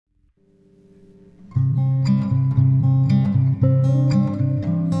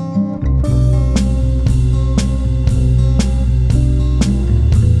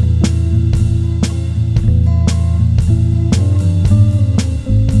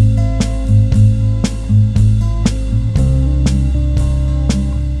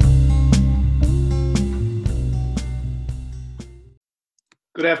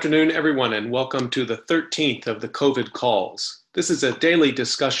afternoon, everyone, and welcome to the 13th of the COVID calls. This is a daily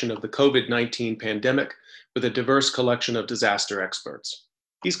discussion of the COVID-19 pandemic with a diverse collection of disaster experts.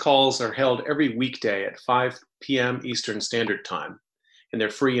 These calls are held every weekday at 5 p.m. Eastern Standard Time, and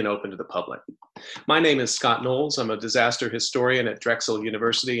they're free and open to the public. My name is Scott Knowles. I'm a disaster historian at Drexel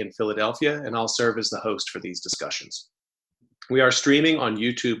University in Philadelphia, and I'll serve as the host for these discussions. We are streaming on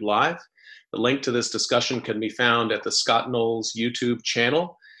YouTube Live. The link to this discussion can be found at the Scott Knowles YouTube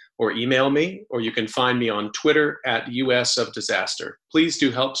channel, or email me, or you can find me on Twitter at US of Disaster. Please do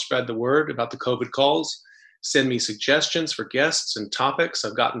help spread the word about the COVID calls. Send me suggestions for guests and topics.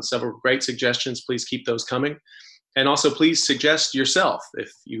 I've gotten several great suggestions. Please keep those coming. And also please suggest yourself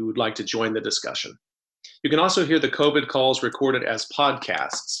if you would like to join the discussion. You can also hear the COVID calls recorded as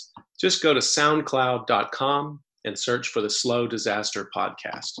podcasts. Just go to soundcloud.com and search for the Slow Disaster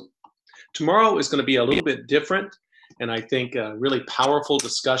Podcast. Tomorrow is going to be a little bit different, and I think a really powerful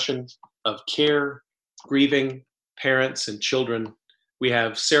discussion of care, grieving, parents, and children. We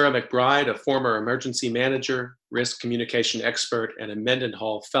have Sarah McBride, a former emergency manager, risk communication expert, and a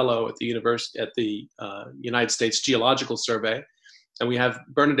Mendenhall Fellow at the United States Geological Survey. And we have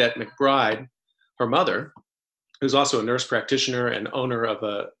Bernadette McBride, her mother, who's also a nurse practitioner and owner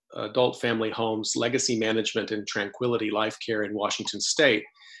of adult family homes, Legacy Management and Tranquility Life Care in Washington State.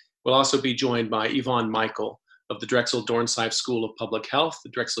 We'll also be joined by Yvonne Michael of the Drexel Dornsife School of Public Health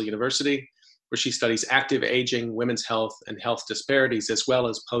at Drexel University, where she studies active aging, women's health, and health disparities, as well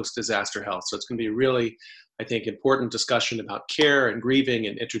as post-disaster health. So it's going to be a really, I think, important discussion about care and grieving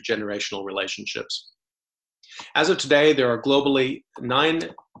and intergenerational relationships. As of today, there are globally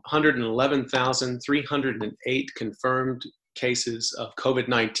 911,308 confirmed cases of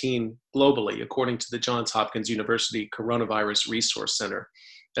COVID-19 globally, according to the Johns Hopkins University Coronavirus Resource Center.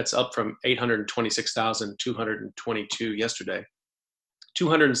 That's up from 826,222 yesterday.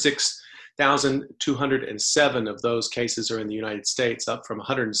 206,207 of those cases are in the United States, up from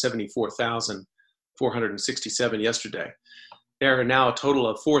 174,467 yesterday. There are now a total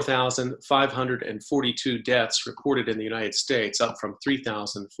of 4,542 deaths reported in the United States, up from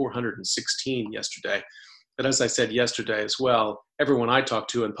 3,416 yesterday. But as I said yesterday as well, everyone I talk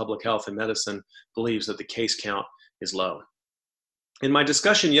to in public health and medicine believes that the case count is low. In my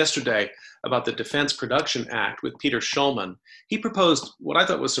discussion yesterday about the Defense Production Act with Peter Shulman, he proposed what I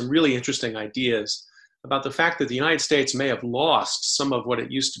thought was some really interesting ideas about the fact that the United States may have lost some of what it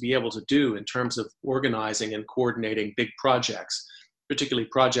used to be able to do in terms of organizing and coordinating big projects, particularly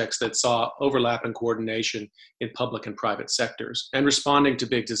projects that saw overlap and coordination in public and private sectors, and responding to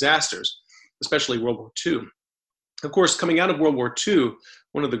big disasters, especially World War II. Of course, coming out of World War II,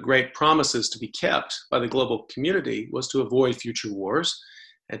 one of the great promises to be kept by the global community was to avoid future wars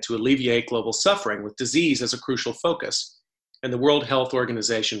and to alleviate global suffering with disease as a crucial focus. And the World Health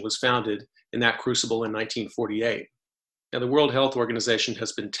Organization was founded in that crucible in 1948. Now, the World Health Organization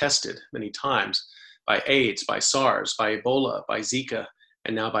has been tested many times by AIDS, by SARS, by Ebola, by Zika,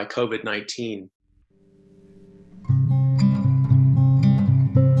 and now by COVID-19.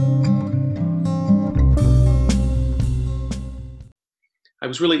 I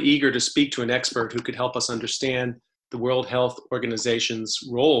was really eager to speak to an expert who could help us understand the World Health Organization's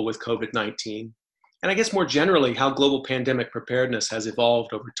role with COVID-19, and I guess more generally, how global pandemic preparedness has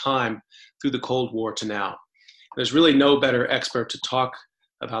evolved over time through the Cold War to now. There's really no better expert to talk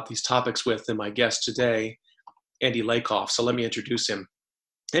about these topics with than my guest today, Andy Lakoff. So let me introduce him.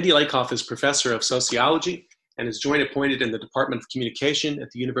 Andy Lakoff is professor of sociology and is joint appointed in the Department of Communication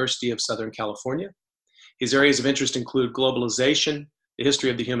at the University of Southern California. His areas of interest include globalization, the history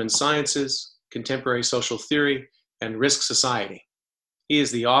of the human sciences, contemporary social theory, and risk society. He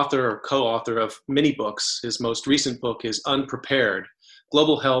is the author or co-author of many books. His most recent book is Unprepared,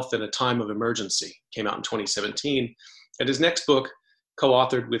 Global Health in a Time of Emergency, came out in 2017. And his next book,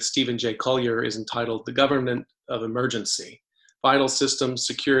 co-authored with Stephen J. Collier, is entitled The Government of Emergency, Vital Systems,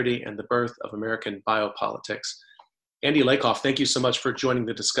 Security, and the Birth of American Biopolitics. Andy Lakoff, thank you so much for joining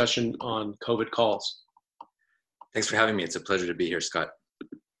the discussion on COVID calls. Thanks for having me. It's a pleasure to be here, Scott.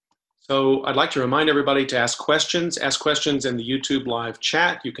 So I'd like to remind everybody to ask questions. Ask questions in the YouTube live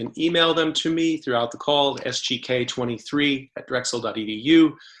chat. You can email them to me throughout the call, sgk23@drexel.edu.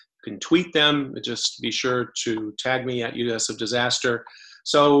 You can tweet them. Just be sure to tag me at US of Disaster.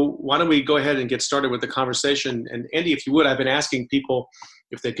 So why don't we go ahead and get started with the conversation. And Andy, if you would, I've been asking people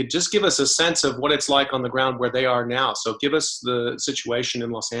if they could just give us a sense of what it's like on the ground where they are now. So give us the situation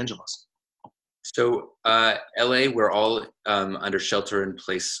in Los Angeles. So LA, we're all under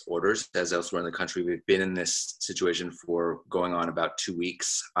shelter-in-place orders, as elsewhere in the country. We've been in this situation for going on about 2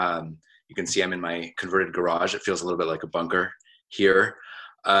 weeks. You can see I'm in my converted garage. It feels a little bit like a bunker here.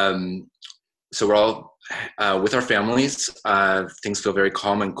 So we're all with our families. Things feel very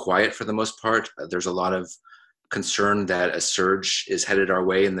calm and quiet for the most part. There's a lot of concern that a surge is headed our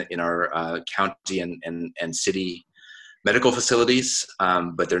way in our county and city medical facilities,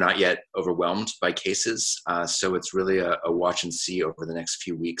 but they're not yet overwhelmed by cases. So it's really a watch and see over the next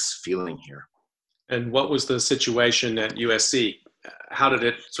few weeks feeling here. And what was the situation at USC? How did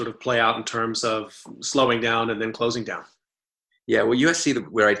it sort of play out in terms of slowing down and then closing down? Yeah, well, USC,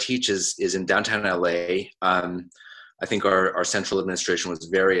 where I teach, is in downtown LA. I think our central administration was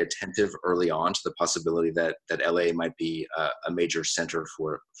very attentive early on to the possibility that LA might be a major center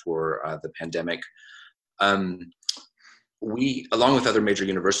for the pandemic. We, along with other major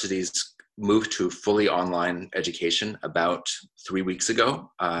universities, moved to fully online education about 3 weeks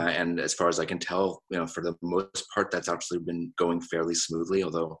ago. And as far as I can tell, for the most part, that's actually been going fairly smoothly,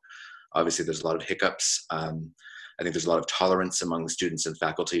 although obviously there's a lot of hiccups. I think there's a lot of tolerance among students and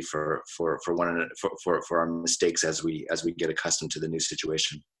faculty for our mistakes as we get accustomed to the new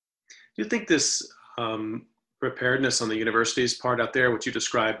situation. Do you think this preparedness on the university's part out there, which you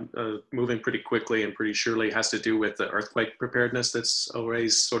described moving pretty quickly and pretty surely, has to do with the earthquake preparedness that's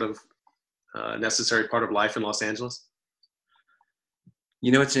always sort of a necessary part of life in Los Angeles?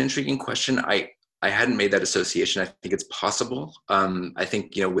 It's an intriguing question. I hadn't made that association. I think it's possible. I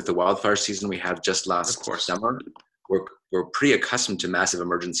think, with the wildfire season we had just last summer, we're pretty accustomed to massive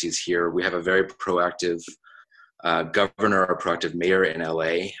emergencies here. We have a very proactive governor, a proactive mayor in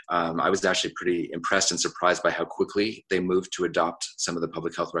LA. I was actually pretty impressed and surprised by how quickly they moved to adopt some of the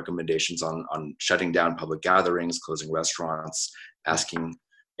public health recommendations on shutting down public gatherings, closing restaurants, asking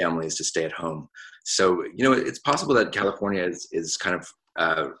families to stay at home. So, it's possible that California is kind of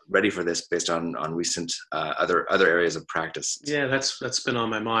ready for this based on recent other areas of practice. Yeah, that's been on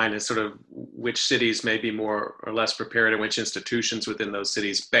my mind. It's sort of which cities may be more or less prepared and which institutions within those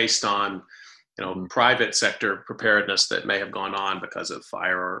cities based on private sector preparedness that may have gone on because of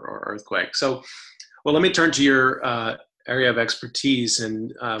fire or earthquake. So, well, let me turn to your area of expertise,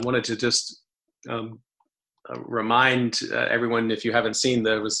 and I wanted to just remind everyone, if you haven't seen,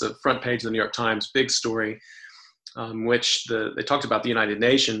 there was the front page of the New York Times big story, which they talked about the United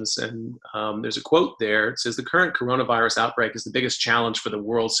Nations, and there's a quote there. It says, "The current coronavirus outbreak is the biggest challenge for the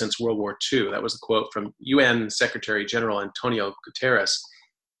world since World War II." That was a quote from UN Secretary General Antonio Guterres.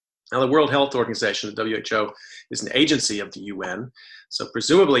 Now, the World Health Organization, the WHO, is an agency of the UN, so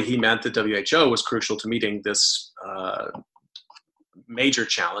presumably he meant that WHO was crucial to meeting this major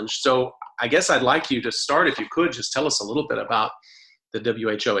challenge. So I guess I'd like you to start, if you could, just tell us a little bit about the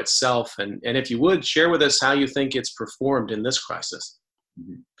WHO itself, and if you would, share with us how you think it's performed in this crisis.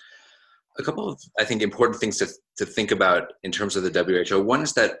 Mm-hmm. A couple of, I think, important things to think about in terms of the WHO. One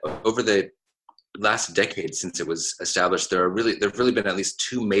is that over the last decade since it was established, there have really been at least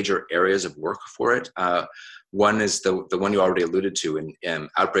two major areas of work for it. One is the one you already alluded to in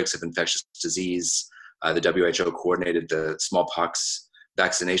outbreaks of infectious disease. The WHO coordinated the smallpox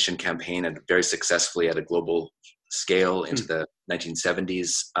vaccination campaign and very successfully at a global scale into the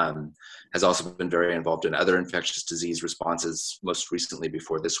 1970s, has also been very involved in other infectious disease responses, most recently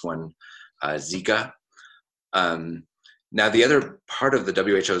before this one, Zika. Now, the other part of the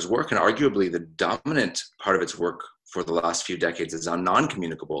WHO's work, and arguably the dominant part of its work for the last few decades, is on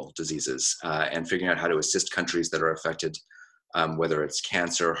non-communicable diseases and figuring out how to assist countries that are affected, whether it's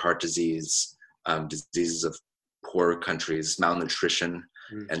cancer, heart disease, diseases of poor countries, malnutrition,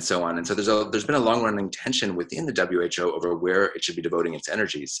 and so on. And so there's been a long-running tension within the WHO over where it should be devoting its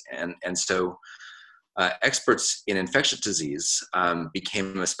energies. And so experts in infectious disease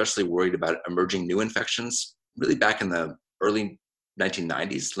became especially worried about emerging new infections really back in the early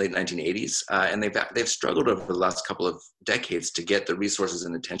 1990s, late 1980s, and they've struggled over the last couple of decades to get the resources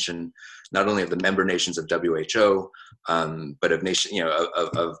and attention not only of the member nations of WHO, but of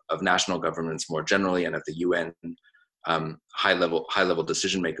of national governments more generally, and of the UN high level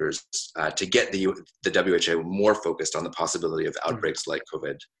decision makers to get the WHO more focused on the possibility of outbreaks like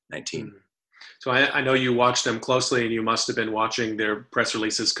COVID-19. So I know you watch them closely, and you must have been watching their press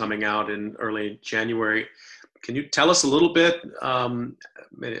releases coming out in early January. Can you tell us a little bit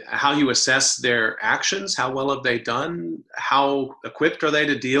how you assess their actions? How well have they done? How equipped are they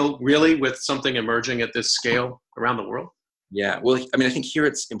to deal really with something emerging at this scale around the world? Yeah, well, I think here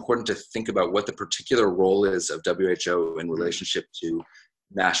it's important to think about what the particular role is of WHO in relationship to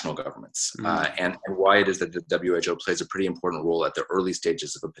national governments, and why it is that the WHO plays a pretty important role at the early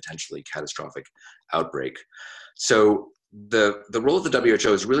stages of a potentially catastrophic outbreak. So the role of the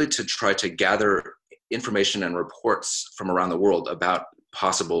WHO is really to try to gather information and reports from around the world about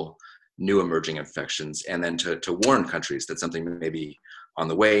possible new emerging infections, and then to warn countries that something may be on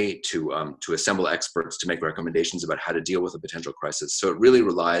the way, to assemble experts to make recommendations about how to deal with a potential crisis. So it really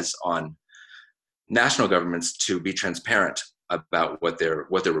relies on national governments to be transparent about what they're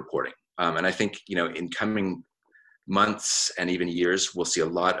reporting. And I think, in coming months and even years, we'll see a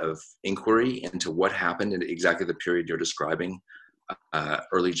lot of inquiry into what happened in exactly the period you're describing,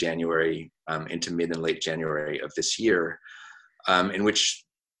 early January into mid and late January of this year, in which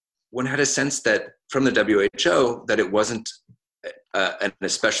one had a sense that from the WHO that it wasn't an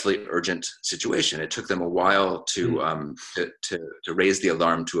especially urgent situation. It took them a while to raise the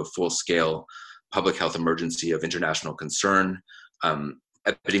alarm to a full-scale public health emergency of international concern.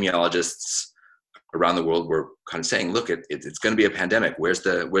 Epidemiologists around the world were kind of saying, "Look, it's going to be a pandemic. Where's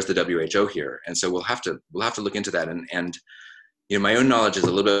the WHO here?" And so we'll have to look into that. And my own knowledge is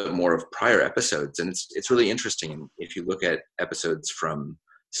a little bit more of prior episodes, and it's really interesting. If you look at episodes from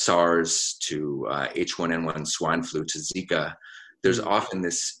SARS to H1N1 swine flu to Zika, there's often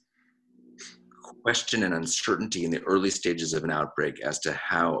this question and uncertainty in the early stages of an outbreak as to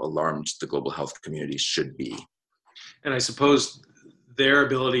how alarmed the global health community should be. And I suppose their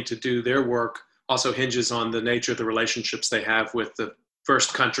ability to do their work also hinges on the nature of the relationships they have with the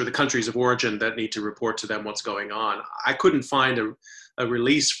first country, the countries of origin that need to report to them what's going on. I couldn't find a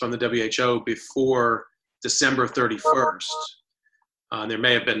release from the WHO before December 31st. There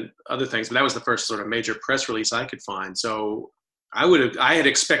may have been other things, but that was the first sort of major press release I could find. So I had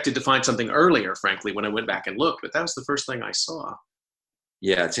expected to find something earlier, frankly, when I went back and looked, but that was the first thing I saw.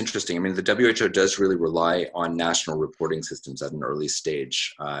 Yeah, it's interesting. I mean, the WHO does really rely on national reporting systems at an early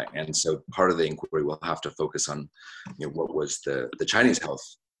stage. And so part of the inquiry will have to focus on what was the Chinese health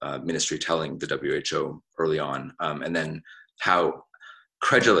ministry telling the WHO early on, and then how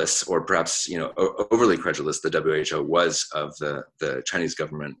credulous, or perhaps overly credulous, the WHO was of the Chinese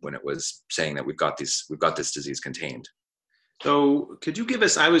government when it was saying that we've got this disease contained. So could you give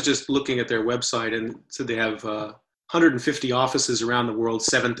us, I was just looking at their website and said they have 150 offices around the world,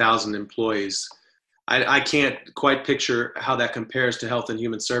 7,000 employees. I can't quite picture how that compares to Health and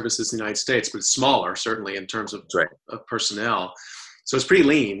Human Services in the United States, but it's smaller, certainly, in terms of, right, of personnel. So it's pretty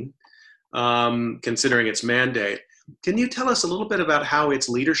lean, considering its mandate. Can you tell us a little bit about how its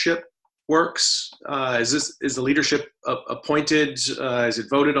leadership works? Is the leadership appointed? Is it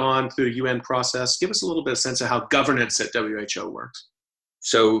voted on through the UN process? Give us a little bit of sense of how governance at WHO works.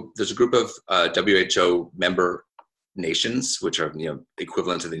 So there's a group of WHO member nations, which are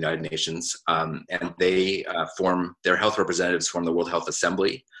equivalent to the United Nations, and they their health representatives form the World Health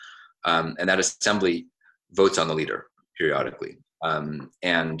Assembly, and that assembly votes on the leader periodically.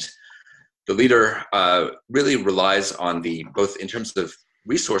 And the leader really relies on both in terms of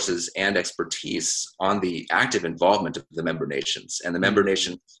resources and expertise on the active involvement of the member nations. And the member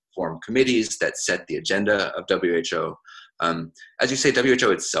nations form committees that set the agenda of WHO. As you say,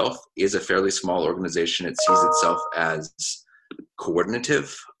 WHO itself is a fairly small organization. It sees itself as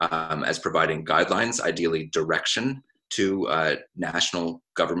coordinative, as providing guidelines, ideally direction to national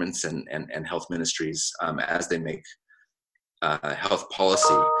governments and health ministries as they make health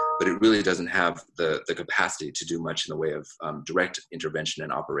policy. But it really doesn't have the capacity to do much in the way of direct intervention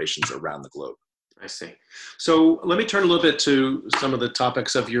and operations around the globe. I see. So let me turn a little bit to some of the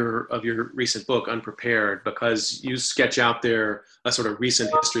topics of your recent book, Unprepared, because you sketch out there a sort of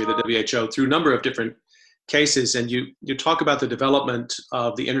recent history of the WHO through a number of different cases, and you talk about the development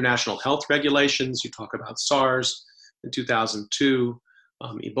of the international health regulations. You talk about SARS in 2002,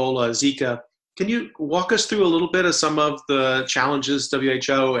 Ebola, Zika. Can you walk us through a little bit of some of the challenges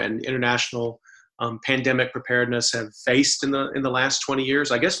WHO and international pandemic preparedness have faced in the last 20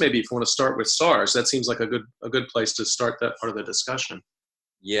 years? I guess maybe if you want to start with SARS, that seems like a good place to start that part of the discussion.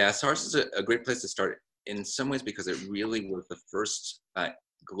 Yeah, SARS is a great place to start in some ways because it really was the first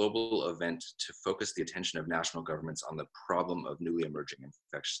global event to focus the attention of national governments on the problem of newly emerging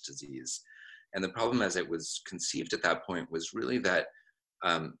infectious disease. And the problem as it was conceived at that point was really that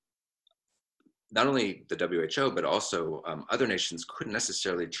not only the WHO, but also other nations couldn't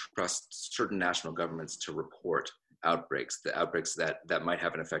necessarily trust certain national governments to report outbreaks, the outbreaks that might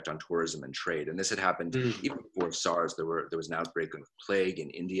have an effect on tourism and trade. And this had happened even before SARS. There was an outbreak of plague in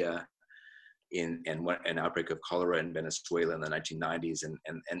India, and an outbreak of cholera in Venezuela in the 1990s.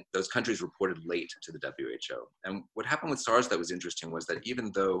 And those countries reported late to the WHO. And what happened with SARS that was interesting was that even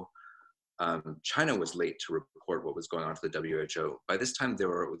though China was late to report what was going on to the WHO, by this time there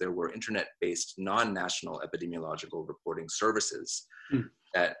were internet-based non-national epidemiological reporting services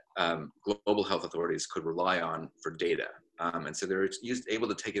that global health authorities could rely on for data. And so they were able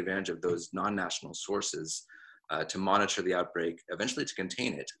to take advantage of those non-national sources to monitor the outbreak, eventually to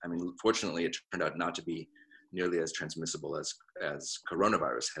contain it. I mean, fortunately, it turned out not to be nearly as transmissible as as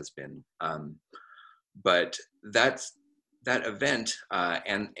coronavirus has been. But that event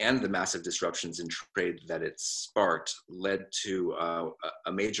and the massive disruptions in trade that it sparked led to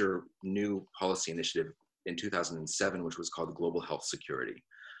a major new policy initiative in 2007, which was called Global Health Security.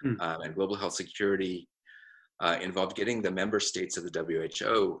 And Global Health Security involved getting the member states of the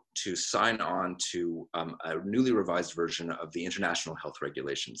WHO to sign on to a newly revised version of the International Health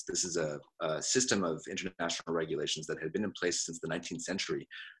Regulations. This is a system of international regulations that had been in place since the 19th century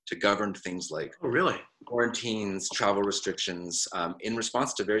to govern things like quarantines, travel restrictions, in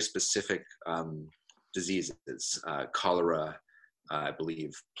response to very specific diseases, cholera, I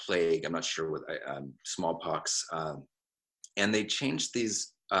believe, plague, I'm not sure what, smallpox. And they changed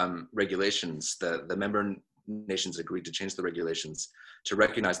these regulations. The member nations agreed to change the regulations to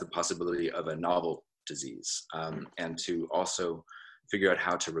recognize the possibility of a novel disease, and to also figure out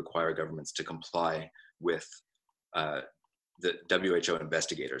how to require governments to comply with the WHO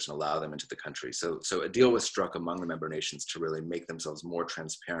investigators and allow them into the country. So a deal was struck among the member nations to really make themselves more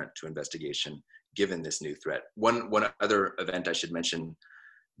transparent to investigation given this new threat. One other event I should mention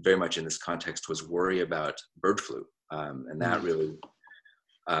very much in this context was worry about bird flu, and that really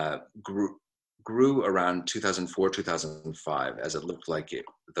grew around 2004, 2005, as it looked like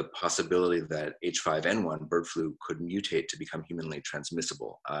the possibility that H5N1 bird flu could mutate to become humanly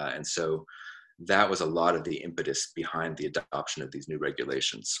transmissible. And so that was a lot of the impetus behind the adoption of these new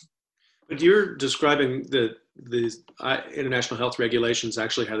regulations. But you're describing the international health regulations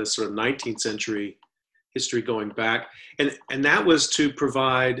actually had this sort of 19th century history going back. And that was to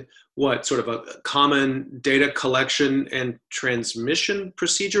provide what, sort of a common data collection and transmission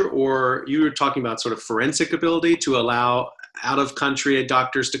procedure, or you were talking about sort of forensic ability to allow out of country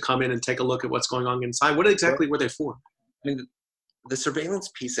doctors to come in and take a look at what's going on inside? What exactly were they for? I mean, the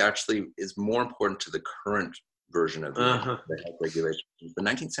surveillance piece actually is more important to the current version of the health regulations. The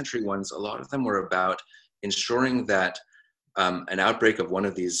 19th century ones, a lot of them were about ensuring that an outbreak of one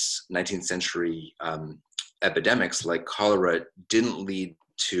of these 19th century epidemics like cholera didn't lead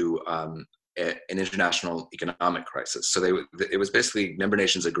to an international economic crisis. So it was basically member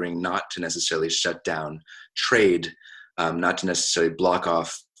nations agreeing not to necessarily shut down trade, not to necessarily block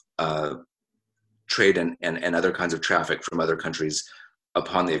off trade and other kinds of traffic from other countries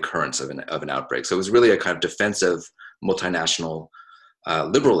upon the occurrence of an outbreak. So it was really a kind of defensive multinational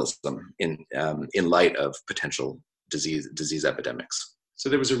liberalism in light of potential disease epidemics. So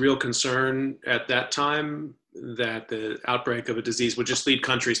there was a real concern at that time that the outbreak of a disease would just lead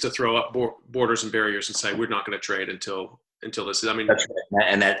countries to throw up borders and barriers and say, we're not going to trade until this is, I mean. That's right.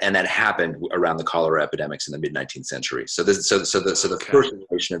 And that happened around the cholera epidemics in the mid 19th century. So the first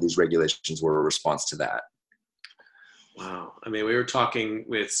iteration of these regulations were a response to that. Wow. I mean, we were talking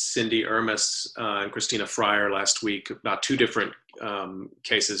with Cindy Ermis and Christina Fryer last week about two different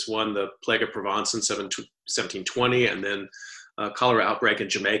cases. One, the plague of Provence in 1720, and then cholera outbreak in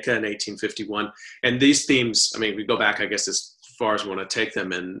Jamaica in 1851. And these themes, I mean, we go back, I guess, as far as we want to take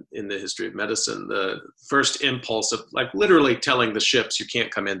them in the history of medicine. The first impulse of like literally telling the ships you can't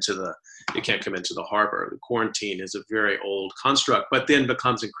come into the harbor. The quarantine is a very old construct, but then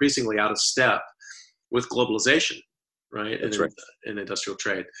becomes increasingly out of step with globalization, right? That's right. In industrial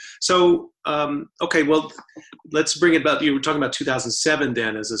trade. So, okay, well, let's bring it back. You were talking about 2007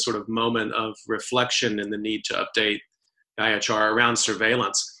 then as a sort of moment of reflection and the need to update IHR around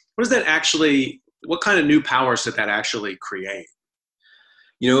surveillance. What kind of new powers did that actually create?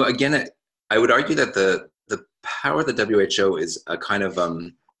 You know, again, I would argue that the power of the WHO is a kind of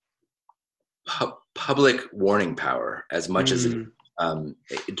public warning power as much as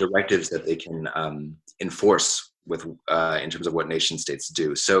directives that they can enforce with in terms of what nation states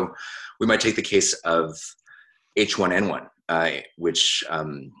do. So we might take the case of H1N1, which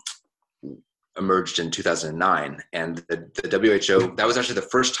emerged in 2009, and the WHO, that was actually the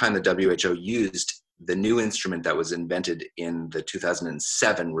first time the WHO used the new instrument that was invented in the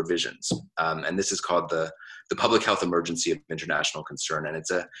 2007 revisions. And this is called the Public Health Emergency of International Concern. And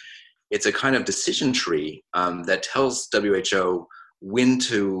it's a kind of decision tree that tells WHO when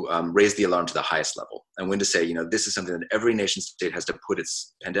to raise the alarm to the highest level and when to say, you know, this is something that every nation state has to put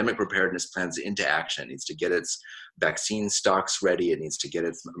its pandemic preparedness plans into action. It needs to get its vaccine stocks ready. It needs to get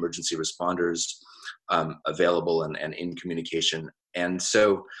its emergency responders available and in communication. And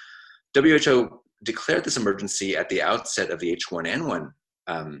so WHO declared this emergency at the outset of the H1N1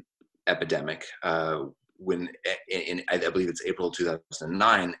 epidemic when I believe it's April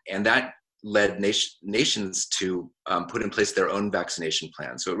 2009, and that led nations to put in place their own vaccination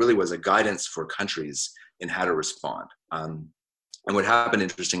plans. So it really was a guidance for countries in how to respond. And what happened,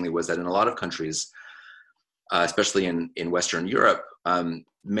 interestingly, was that in a lot of countries, especially in Western Europe,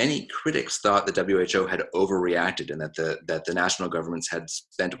 many critics thought the WHO had overreacted and that the national governments had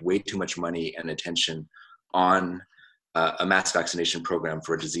spent way too much money and attention on a mass vaccination program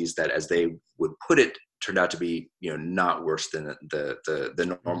for a disease that, as they would put it, turned out to be not worse than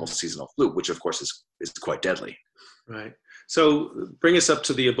the normal seasonal flu, which of course is quite deadly. Right. So bring us up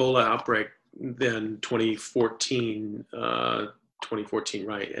to the Ebola outbreak then, 2014,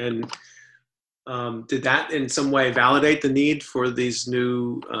 right? And did that in some way validate the need for this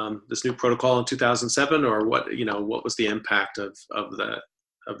new protocol in 2007, or what was the impact of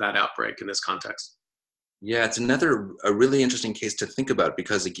that outbreak in this context? Yeah, it's a really interesting case to think about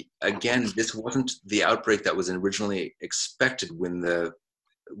because, again, this wasn't the outbreak that was originally expected when the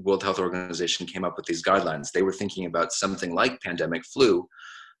World Health Organization came up with these guidelines. They were thinking about something like pandemic flu.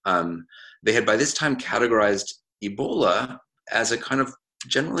 They had by this time categorized Ebola as a kind of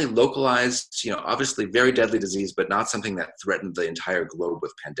generally localized, obviously very deadly disease, but not something that threatened the entire globe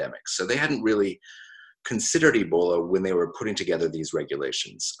with pandemics. So they hadn't really considered Ebola when they were putting together these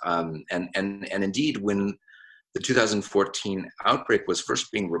regulations. And indeed, when the 2014 outbreak was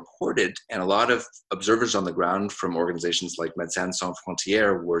first being reported, and a lot of observers on the ground from organizations like Médecins Sans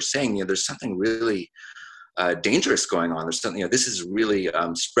Frontières were saying, there's something really dangerous going on. There's something, this is really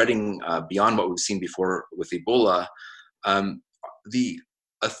spreading beyond what we've seen before with Ebola. The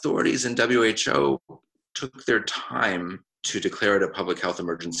authorities in WHO took their time to declare it a public health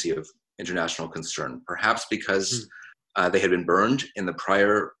emergency of international concern, perhaps because they had been burned in the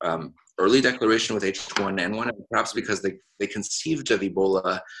prior early declaration with H1N1, and perhaps because they conceived of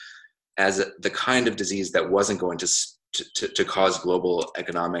Ebola as the kind of disease that wasn't going to cause global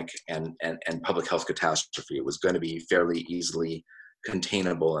economic and public health catastrophe. It was going to be fairly easily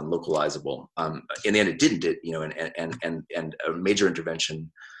containable and localizable. In the end, it didn't. And a major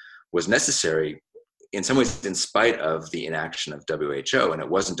intervention was necessary, in some ways, in spite of the inaction of WHO. And it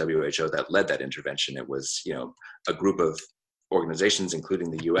wasn't WHO that led that intervention. It was, a group of organizations, including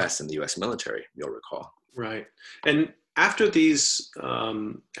the U.S. and the U.S. military, you'll recall. Right. And after these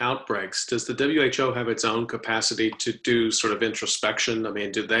outbreaks, does the WHO have its own capacity to do sort of introspection? I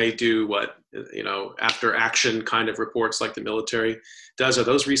mean, do they do what, after action kind of reports like the military does? Are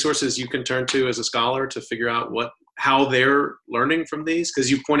those resources you can turn to as a scholar to figure out how they're learning from these? Because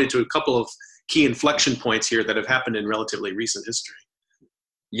you pointed to a couple of key inflection points here that have happened in relatively recent history.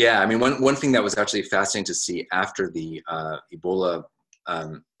 Yeah, I mean, one thing that was actually fascinating to see after the Ebola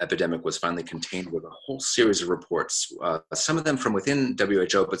epidemic was finally contained with a whole series of reports, some of them from within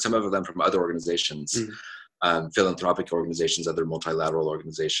WHO, but some of them from other organizations, philanthropic organizations, other multilateral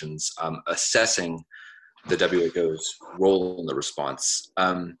organizations, assessing the WHO's role in the response.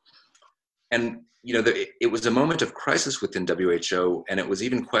 It was a moment of crisis within WHO, and it was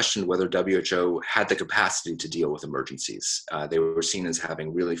even questioned whether WHO had the capacity to deal with emergencies. They were seen as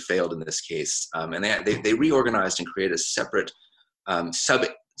having really failed in this case, and they reorganized and created a separate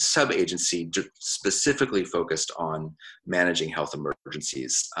sub-agency specifically focused on managing health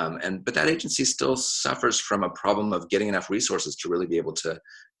emergencies. But that agency still suffers from a problem of getting enough resources to really be able to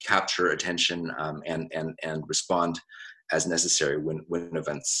capture attention and respond as necessary when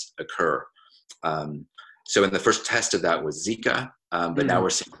events occur. So in the first test of that was Zika, but now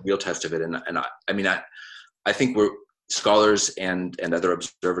we're seeing a real test of it. And I think scholars and other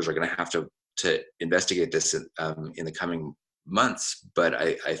observers are going to have to investigate this in the coming months. But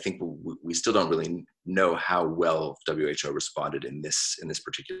I think we still don't really know how well WHO responded in this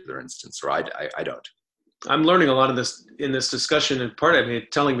particular instance, or I don't. I'm learning a lot of this in this discussion, and part of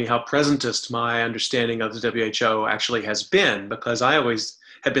it telling me how presentist my understanding of the WHO actually has been, because I always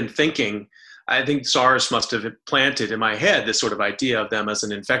have been thinking, I think SARS must have planted in my head this sort of idea of them as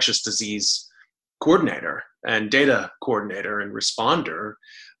an infectious disease coordinator and data coordinator and responder.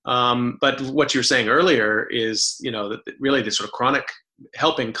 But what you were saying earlier is, that really the sort of chronic,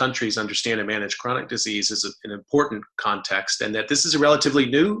 helping countries understand and manage chronic disease is an important context, and that this is a relatively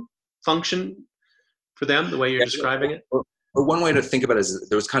new function for them, the way you're describing it. But one way to think about it is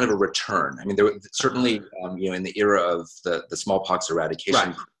there was kind of a return. I mean, there was certainly, in the era of the smallpox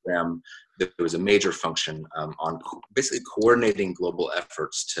eradication program, there was a major function on basically coordinating global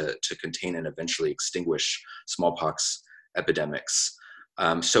efforts to contain and eventually extinguish smallpox epidemics.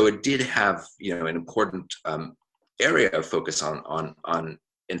 So it did have, an important area of focus on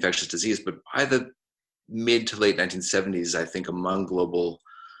infectious disease. But by the mid to late 1970s, I think among global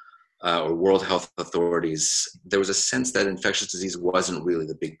or World Health authorities, there was a sense that infectious disease wasn't really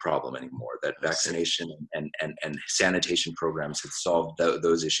the big problem anymore. That vaccination and sanitation programs had solved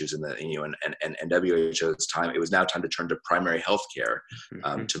those issues in the and WHO's time. It was now time to turn to primary health care,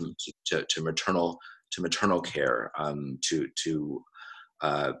 to maternal maternal care, to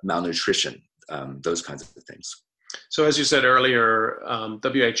malnutrition, those kinds of things. So as you said earlier,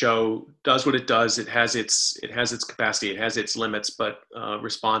 WHO does what it does. It has its capacity, it has its limits, but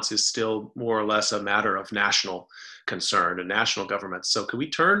response is still more or less a matter of national concern and national government. So can we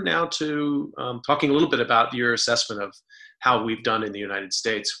turn now to talking a little bit about your assessment of how we've done in the United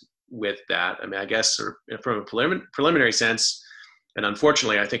States with that? I mean, I guess from a preliminary sense, and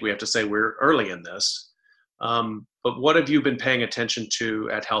unfortunately, I think we have to say we're early in this. But what have you been paying attention to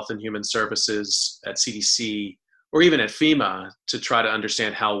at Health and Human Services, at CDC, or even at FEMA to try to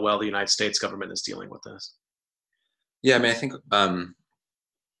understand how well the United States government is dealing with this? Yeah, I mean, I think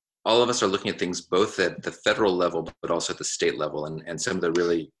all of us are looking at things both at the federal level, but also at the state level, and some of the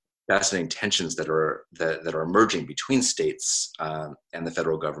really fascinating tensions that are emerging between states and the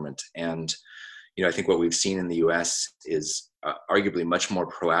federal government. And I think what we've seen in the U.S. is arguably much more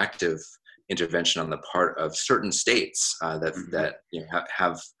proactive intervention on the part of certain states that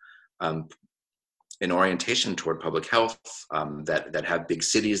have an orientation toward public health, that have big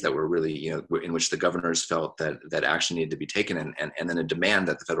cities that were really, in which the governors felt that action needed to be taken, and then a demand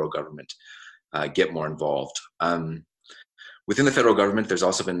that the federal government get more involved. Within the federal government, there's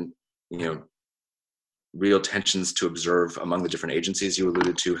also been, real tensions to observe among the different agencies you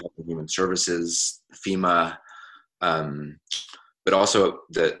alluded to, Health and Human Services, FEMA, but also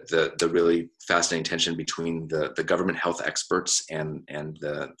the really fascinating tension between the government health experts and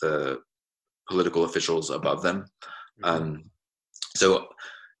the political officials above them. So,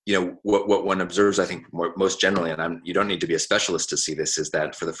 what one observes, I think, most generally, and you don't need to be a specialist to see this, is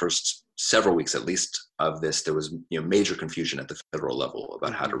that for the first several weeks, at least, of this, there was major confusion at the federal level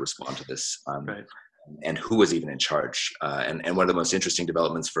about how to respond to this, Right. and who was even in charge. And one of the most interesting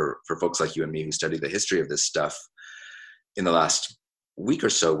developments for folks like you and me who study the history of this stuff in the last week or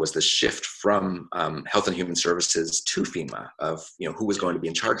so was the shift from Health and Human Services to FEMA of who was going to be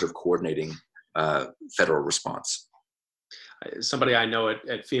in charge of coordinating federal response. Somebody I know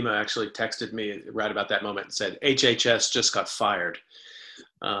at FEMA actually texted me right about that moment and said, HHS just got fired,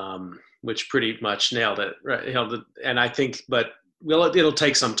 which pretty much nailed it. Right? And I think, but it'll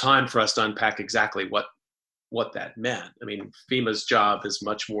take some time for us to unpack exactly what that meant. I mean, FEMA's job is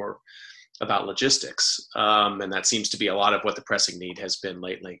much more about logistics, and that seems to be a lot of what the pressing need has been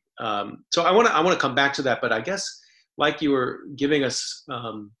lately. So I want to come back to that, but I guess like you were giving us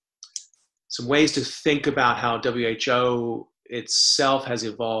some ways to think about how WHO itself has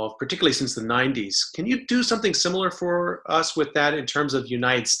evolved, particularly since the 90s. Can you do something similar for us with that in terms of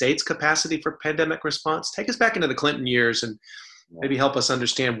United States capacity for pandemic response? Take us back into the Clinton years and maybe help us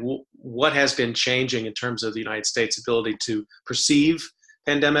understand what has been changing in terms of the United States' ability to perceive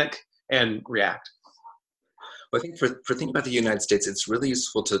pandemic and react. Well, I think for thinking about the United States, it's really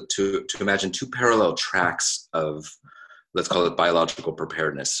useful to imagine two parallel tracks of, let's call it, biological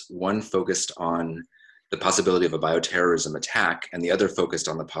preparedness. One focused on the possibility of a bioterrorism attack, and the other focused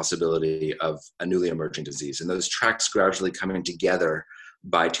on the possibility of a newly emerging disease. And those tracks gradually coming together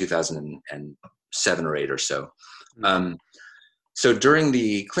by 2007 or 8 or so. So during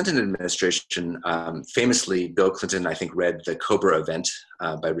the Clinton administration, famously, Bill Clinton, I think, read The Cobra Event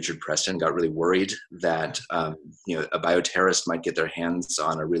by Richard Preston, got really worried that a bioterrorist might get their hands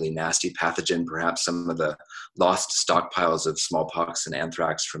on a really nasty pathogen, perhaps some of the lost stockpiles of smallpox and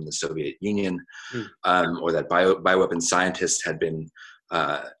anthrax from the Soviet Union, or that bioweapon scientists had been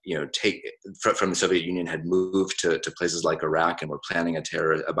from the Soviet Union had moved to places like Iraq and were planning a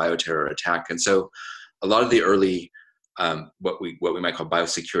bioterror attack. And so a lot of the early what we might call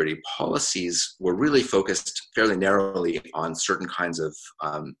biosecurity policies were really focused fairly narrowly on certain kinds of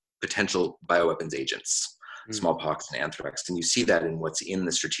potential bioweapons agents, smallpox and anthrax. And you see that in what's in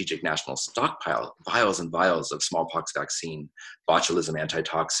the strategic national stockpile, vials and vials of smallpox vaccine, botulism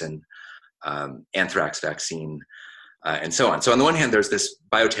antitoxin, anthrax vaccine, and so on. So on the one hand, there's this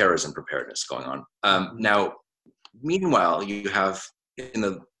bioterrorism preparedness going on. Now, meanwhile, you have in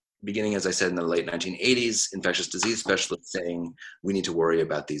the beginning, as I said, in the late 1980s, infectious disease specialists saying we need to worry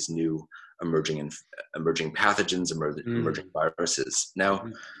about these new emerging pathogens, emerging viruses. Now,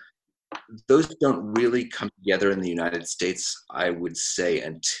 those don't really come together in the United States, I would say,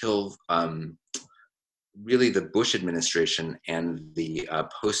 until really the Bush administration and the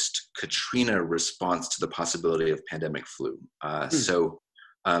post-Katrina response to the possibility of pandemic flu. So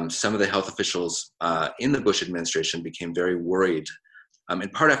some of the health officials in the Bush administration became very worried, in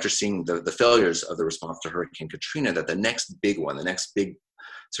part after seeing the failures of the response to Hurricane Katrina, that the next big one, the next big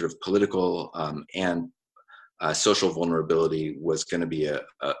sort of political and social vulnerability was going to be a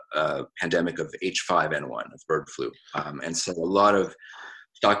pandemic of H5N1, of bird flu. And so a lot of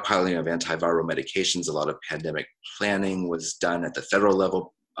stockpiling of antiviral medications. A lot of pandemic planning was done at the federal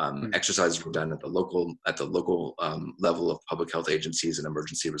level. Exercises were done at the local level of public health agencies and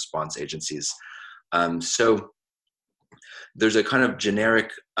emergency response agencies. So there's a kind of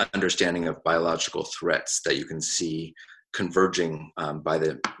generic understanding of biological threats that you can see converging by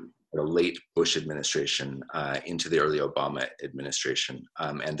the late Bush administration into the early Obama administration,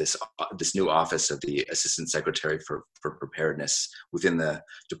 and this new office of the Assistant Secretary for Preparedness within the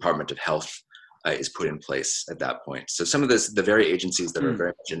Department of Health is put in place at that point. So some of the very agencies that are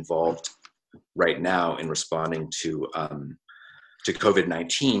very much involved right now in responding to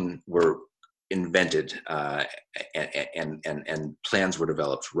COVID-19 were invented, and plans were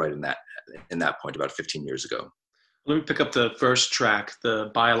developed right in that point about 15 years ago. Let me pick up the first track,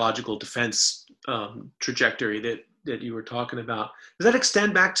 the biological defense trajectory that you were talking about. Does that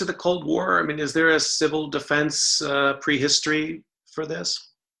extend back to the Cold War? I mean, is there a civil defense prehistory for this?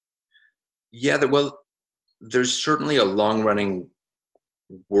 Yeah, well, there's certainly a long-running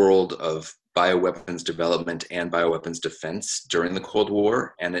world of bioweapons development and bioweapons defense during the Cold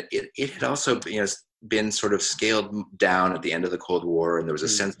War, and it had also been sort of scaled down at the end of the Cold War, and there was a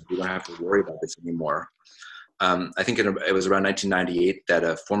sense that we don't have to worry about this anymore. I think it was around 1998 that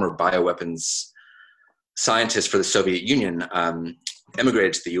a former bioweapons scientist for the Soviet Union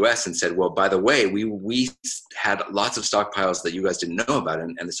emigrated to the U.S. and said, "Well, by the way, we had lots of stockpiles that you guys didn't know about,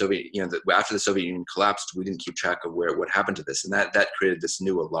 and the Soviet, after the Soviet Union collapsed, we didn't keep track of what happened to this, and that created this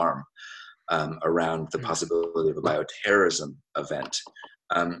new alarm around the possibility of a bioterrorism event."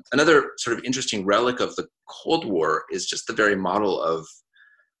 Another sort of interesting relic of the Cold War is just the very model of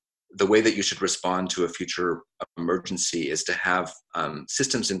the way that you should respond to a future emergency is to have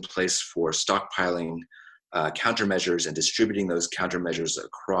systems in place for stockpiling countermeasures and distributing those countermeasures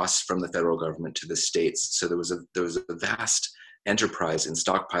across from the federal government to the states. So there was a vast enterprise in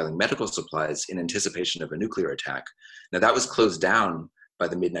stockpiling medical supplies in anticipation of a nuclear attack. Now that was closed down by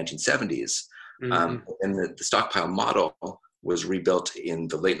the mid-1970s, and the stockpile model was rebuilt in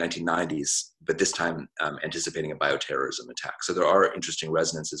the late 1990s, but this time anticipating a bioterrorism attack. So there are interesting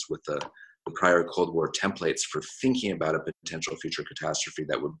resonances with the prior Cold War templates for thinking about a potential future catastrophe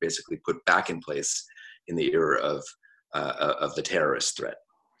that would basically put back in place in the era of the terrorist threat.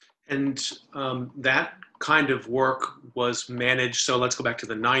 And that kind of work was managed, so let's go back to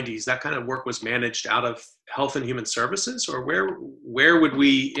the 90s, that kind of work was managed out of Health and Human Services, or where would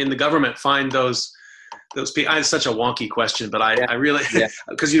we in the government find those people? It's such a wonky question, but I really,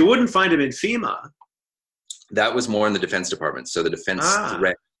 because you wouldn't find them in FEMA. That was more in the Defense Department. So the Defense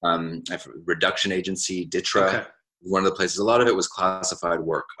Threat Reduction Agency, DTRA, one of the places. A lot of it was classified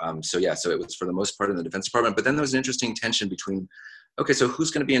work. So it was for the most part in the Defense Department. But then there was an interesting tension between, okay, so who's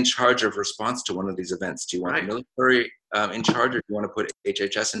going to be in charge of response to one of these events? Do you want the military in charge, or do you want to put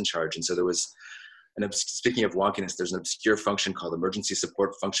HHS in charge? And so there was, and speaking of wonkiness, there's an obscure function called Emergency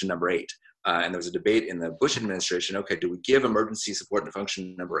Support Function Number 8. And there was a debate in the Bush administration, okay, do we give emergency support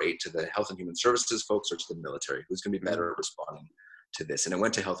function number 8 to the Health and Human Services folks or to the military? Who's going to be better at responding to this? And it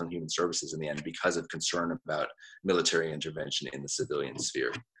went to Health and Human Services in the end because of concern about military intervention in the civilian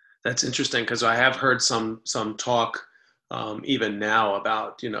sphere. That's interesting, because I have heard some talk even now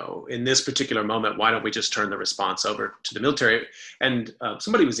about, in this particular moment, why don't we just turn the response over to the military? And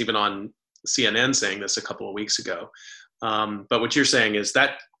somebody was even on CNN saying this a couple of weeks ago. But what you're saying is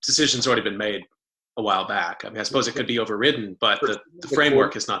that decision's already been made a while back. I mean, I suppose it could be overridden, but the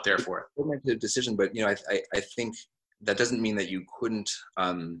framework is not there for it. We'll make the decision, but I think that doesn't mean that you couldn't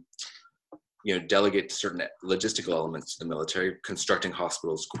delegate certain logistical elements to the military. Constructing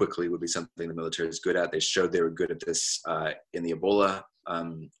hospitals quickly would be something the military is good at. They showed they were good at this in the Ebola,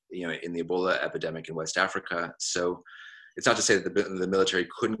 in the Ebola epidemic in West Africa. So it's not to say that the military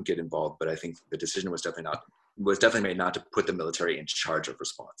couldn't get involved, but I think the decision was definitely made not to put the military in charge of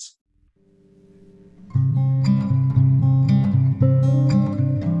response.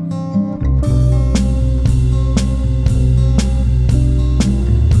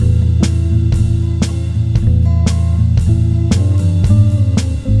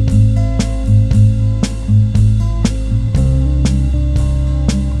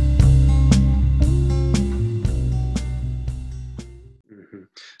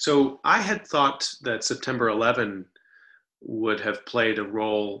 So I had thought that September 11 would have played a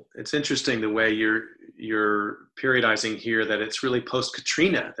role. It's interesting the way you're periodizing here that it's really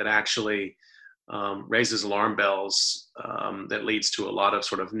post-Katrina that actually raises alarm bells, that leads to a lot of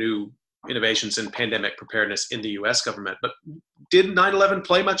sort of new innovations in pandemic preparedness in the US government. But did 9/11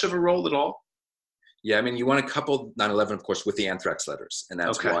 play much of a role at all? Yeah, I mean, you want to couple 9/11, of course, with the anthrax letters, and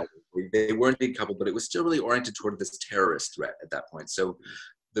that's why They weren't decoupled, but it was still really oriented toward this terrorist threat at that point. So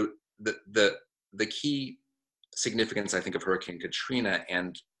the key significance, I think, of Hurricane Katrina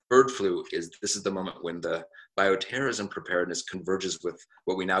and bird flu is this is the moment when the bioterrorism preparedness converges with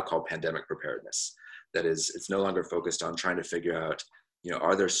what we now call pandemic preparedness. That is, it's no longer focused on trying to figure out,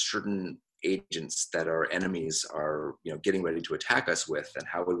 are there certain agents that our enemies are, getting ready to attack us with, and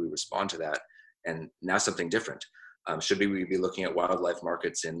how would we respond to that? And now something different. Should we be looking at wildlife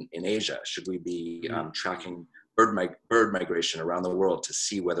markets in Asia? Should we be tracking bird migration around the world to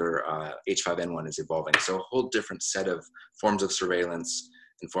see whether H5N1 is evolving? So a whole different set of forms of surveillance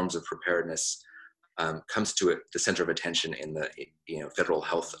and forms of preparedness comes to the center of attention in the Federal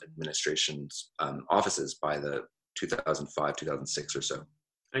Health Administration's offices by the 2005, 2006 or so.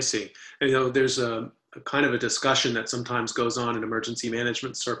 I see. There's a kind of a discussion that sometimes goes on in emergency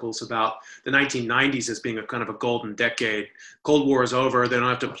management circles about the 1990s as being a kind of a golden decade. Cold War is over. They don't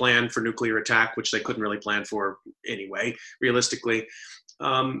have to plan for nuclear attack, which they couldn't really plan for anyway, realistically.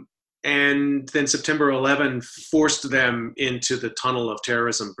 And then September 11 forced them into the tunnel of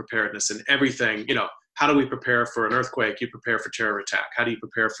terrorism preparedness and everything. How do we prepare for an earthquake? You prepare for terror attack. How do you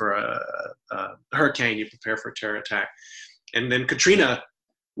prepare for a hurricane? You prepare for a terror attack. And then Katrina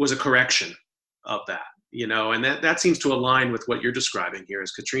was a correction of that, and that seems to align with what you're describing here.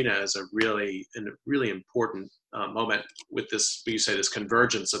 As Katrina is a really important moment with this, you say, this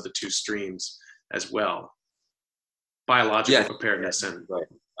convergence of the two streams as well, biological preparedness and right.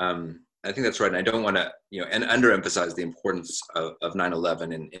 I think that's right, and I don't want to and underemphasize the importance of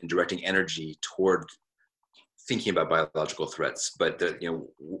 9/11 in directing energy toward thinking about biological threats. But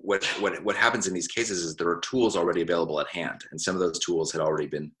what happens in these cases is there are tools already available at hand, and some of those tools had already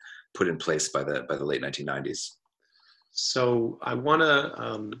been put in place by the late 1990s. So I want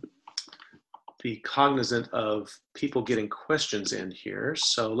to be cognizant of people getting questions in here.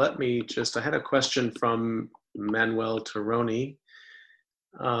 So let me I had a question from Manuel Taroni.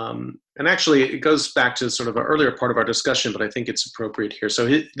 And actually, it goes back to sort of an earlier part of our discussion, but I think it's appropriate here. So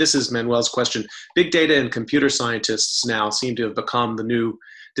this is Manuel's question. Big data and computer scientists now seem to have become the new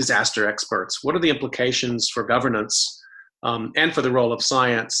disaster experts. What are the implications for governance and for the role of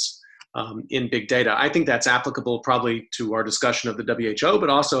science in big data? I think that's applicable probably to our discussion of the WHO, but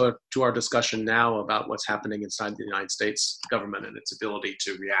also to our discussion now about what's happening inside the United States government and its ability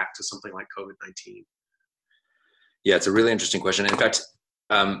to react to something like COVID-19. Yeah, it's a really interesting question. In fact,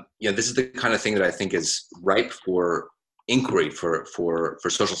 this is the kind of thing that I think is ripe for inquiry for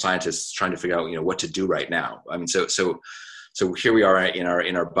social scientists trying to figure out, what to do right now. I mean, so here we are in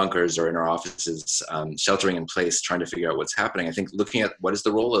our bunkers or in our offices, sheltering in place, trying to figure out what's happening. I think looking at what is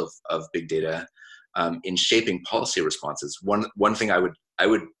the role of big data in shaping policy responses. One thing I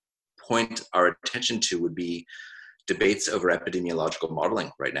would point our attention to would be debates over epidemiological modeling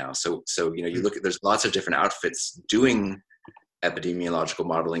right now. So you look at, there's lots of different outfits doing epidemiological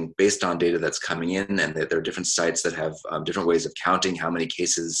modeling based on data that's coming in, and that there are different sites that have different ways of counting how many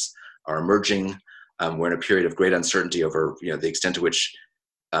cases are emerging. We're in a period of great uncertainty over the extent to which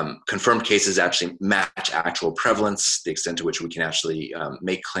confirmed cases actually match actual prevalence, the extent to which we can actually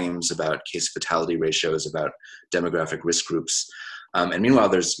make claims about case fatality ratios, about demographic risk groups. And meanwhile,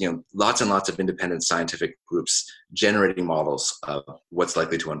 there's lots and lots of independent scientific groups generating models of what's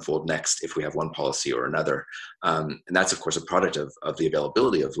likely to unfold next if we have one policy or another. And that's, of course, a product of the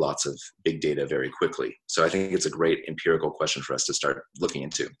availability of lots of big data very quickly. So I think it's a great empirical question for us to start looking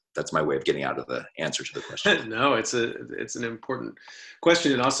into. That's my way of getting out of the answer to the question. No, it's an important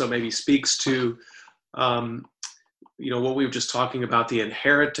question. It also maybe speaks to what we were just talking about, the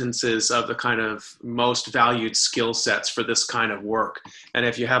inheritances of the kind of most valued skill sets for this kind of work. And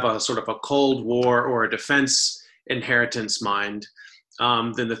if you have a sort of a Cold War or a defense inheritance mind,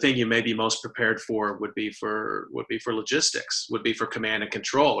 then the thing you may be most prepared for would be for logistics, would be for command and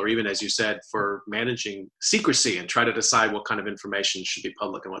control, or even, as you said, for managing secrecy and try to decide what kind of information should be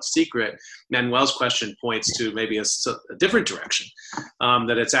public and what's secret. Manuel's question points to maybe a different direction,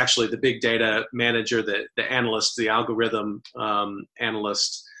 that it's actually the big data manager, the analyst, the algorithm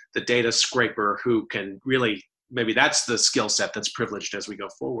analyst, the data scraper who can really, maybe that's the skill set that's privileged as we go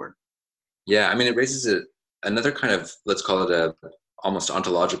forward. Yeah, I mean, it raises another kind of, let's call it a almost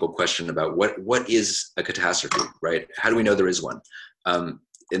ontological question about what is a catastrophe, right? How do we know there is one?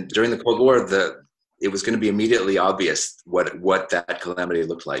 During the Cold War, it was going to be immediately obvious what that calamity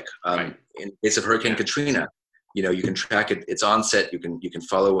looked like. Right. In the case of Hurricane Katrina, you can track its onset, you can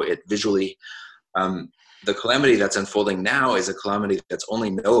follow it visually. The calamity that's unfolding now is a calamity that's only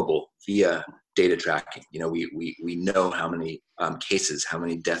knowable via data tracking. We know how many cases, how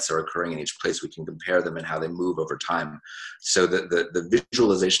many deaths are occurring in each place. We can compare them and how they move over time. So the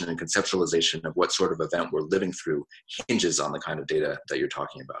visualization and conceptualization of what sort of event we're living through hinges on the kind of data that you're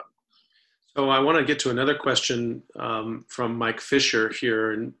talking about. So I want to get to another question from Mike Fisher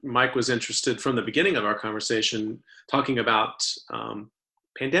here. And Mike was interested from the beginning of our conversation talking about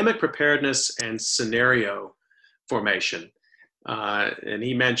pandemic preparedness and scenario formation. And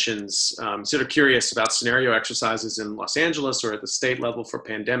he mentions, sort of curious about scenario exercises in Los Angeles or at the state level for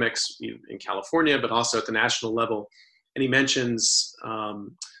pandemics in California, but also at the national level. And he mentions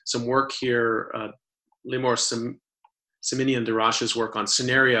some work here, Limor Siminian Darash's work on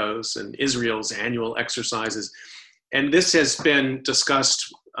scenarios and Israel's annual exercises. And this has been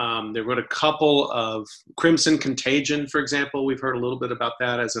discussed. There were a couple of Crimson Contagion, for example. We've heard a little bit about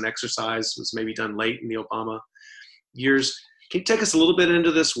that as an exercise. It was maybe done late in the Obama years. Can you take us a little bit into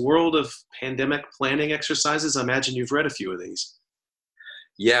this world of pandemic planning exercises? I imagine you've read a few of these.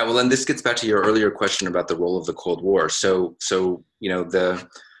 Yeah, well, and this gets back to your earlier question about the role of the Cold War. So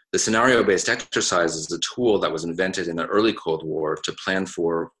the scenario-based exercise is a tool that was invented in the early Cold War to plan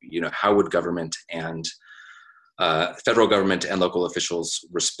for, how would government and federal government and local officials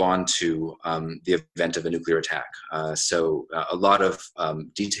respond to the event of a nuclear attack. So a lot of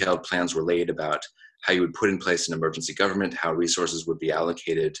detailed plans were laid about how you would put in place an emergency government, how resources would be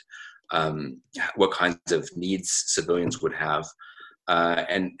allocated, what kinds of needs civilians would have.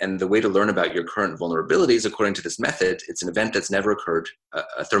 And the way to learn about your current vulnerabilities, according to this method, it's an event that's never occurred,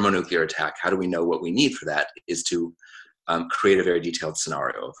 a thermonuclear attack. How do we know what we need for that? Is to create a very detailed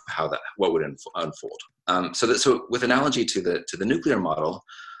scenario of what would unfold. So with analogy to the nuclear model,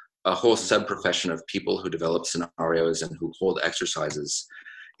 a whole sub-profession of people who develop scenarios and who hold exercises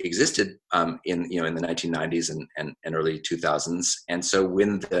existed in the 1990s and early 2000s. And so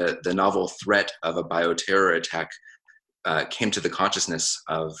when the novel threat of a bioterror attack came to the consciousness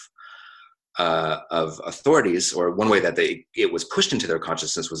of authorities, or one way that it was pushed into their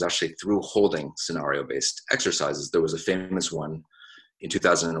consciousness was actually through holding scenario-based exercises. There was a famous one in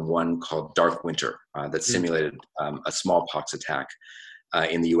 2001 called Dark Winter that simulated a smallpox attack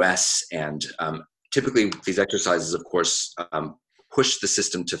in the US. And typically these exercises, of course, push the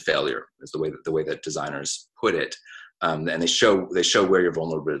system to failure, is the way that designers put it. And they show where your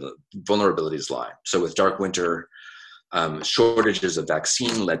vulnerabilities lie. So with Dark Winter, shortages of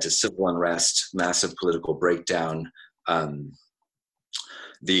vaccine led to civil unrest, massive political breakdown.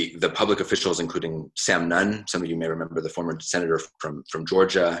 The public officials, including Sam Nunn, some of you may remember the former senator from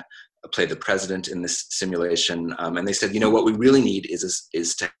Georgia, played the president in this simulation. And they said, what we really need is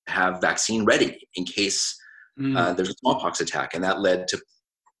to have vaccine ready in case there's a smallpox attack. And that led to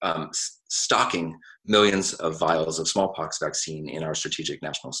stocking millions of vials of smallpox vaccine in our strategic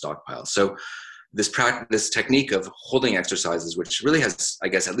national stockpile. So this technique of holding exercises, which really has, I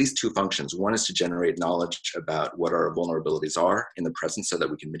guess, at least two functions. One is to generate knowledge about what our vulnerabilities are in the present so that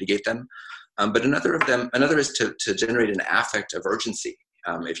we can mitigate them. But another is to generate an affect of urgency.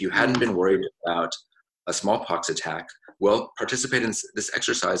 If you hadn't been worried about a smallpox attack, well, participate in this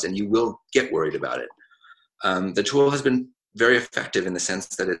exercise and you will get worried about it. The tool has been very effective in the sense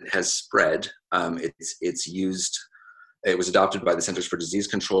that it has spread. It's used. It was adopted by the Centers for Disease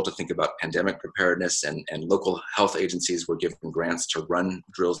Control to think about pandemic preparedness, and local health agencies were given grants to run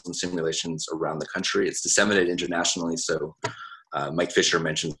drills and simulations around the country. It's disseminated internationally. So Mike Fisher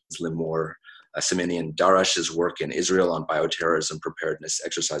mentions Limor Siminian Darash's work in Israel on bioterrorism preparedness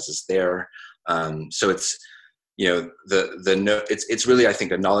exercises there. So it's, it's really, I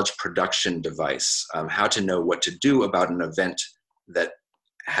think, a knowledge production device, how to know what to do about an event that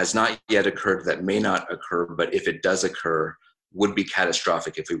has not yet occurred, that may not occur, but if it does occur, would be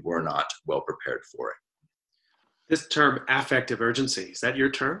catastrophic if we were not well prepared for it. This term, affective urgency, is that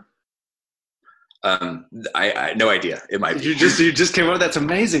your term? I no idea. It might be. You just came up with that's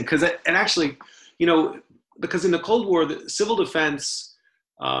amazing, because actually, because in the Cold War, the civil defense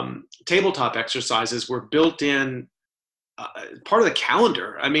tabletop exercises were built in part of the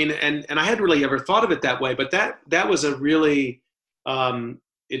calendar. I mean, and I hadn't really ever thought of it that way, but that was a really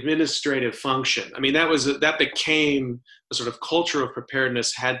administrative function. I mean, that became a sort of culture of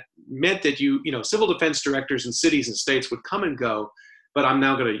preparedness, had meant that civil defense directors in cities and states would come and go, but I'm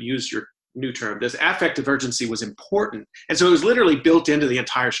now going to use your new term. This affective urgency was important. And so it was literally built into the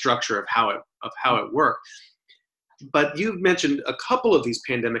entire structure of how it worked. But you've mentioned a couple of these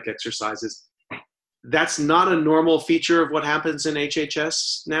pandemic exercises. That's not a normal feature of what happens in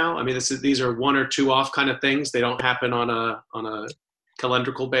HHS now. I mean, these are one or two off kind of things. They don't happen on a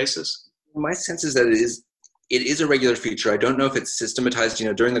calendrical basis. My sense is that it is a regular feature. I don't know if it's systematized.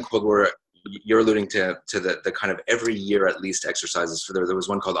 During the Cold War, you're alluding to the kind of every year at least exercises. For there was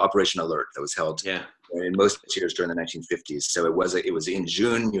one called Operation Alert that was held in most years during the 1950s. So it was in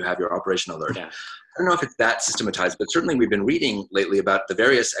June. You have your Operation Alert. Yeah. I don't know if it's that systematized, but certainly we've been reading lately about the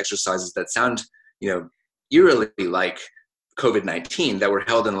various exercises that sound, eerily like COVID-19 that were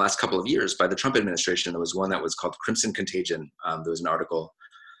held in the last couple of years by the Trump administration. There was one that was called Crimson Contagion. There was an article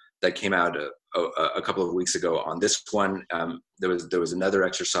that came out a couple of weeks ago on this one. There was another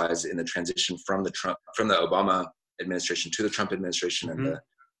exercise in the transition from the Obama administration to the Trump administration, and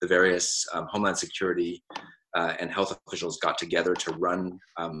the various Homeland Security and health officials got together to run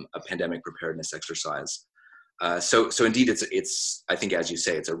a pandemic preparedness exercise. So indeed, it's I think, as you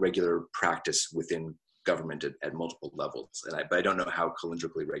say, it's a regular practice within government at multiple levels, but I don't know how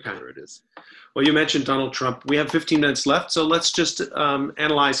calendrically regular it is. Well, you mentioned Donald Trump. We have 15 minutes left, so let's just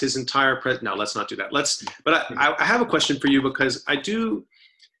analyze his entire No, let's not do that. But I have a question for you, because I do,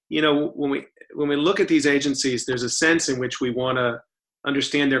 when we look at these agencies, there's a sense in which we want to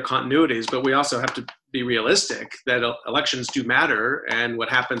understand their continuities, but we also have to be realistic that elections do matter, and what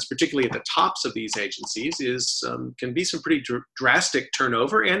happens, particularly at the tops of these agencies, is can be some pretty drastic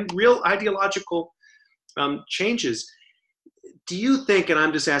turnover and real ideological changes. Do you think, and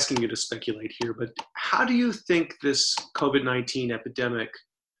I'm just asking you to speculate here, but how do you think this COVID-19 epidemic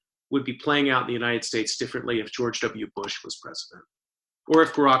would be playing out in the United States differently if George W. Bush was president, or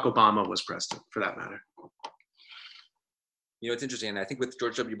if Barack Obama was president, for that matter? It's interesting, and I think with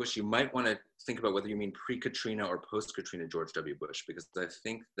George W. Bush, you might want to think about whether you mean pre-Katrina or post-Katrina George W. Bush, because I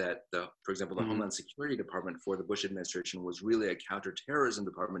think that, for example, the Homeland Security Department for the Bush administration was really a counterterrorism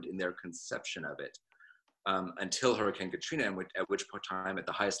department in their conception of it. Until Hurricane Katrina, at which time, at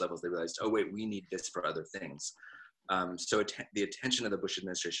the highest levels, they realized, oh wait, we need this for other things. So the attention of the Bush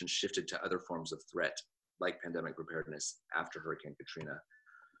administration shifted to other forms of threat, like pandemic preparedness after Hurricane Katrina.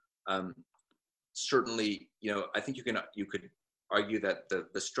 Certainly, I think you could argue that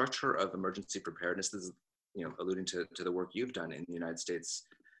the structure of emergency preparedness, this is, alluding to the work you've done in the United States,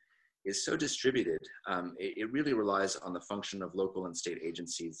 is so distributed. It really relies on the function of local and state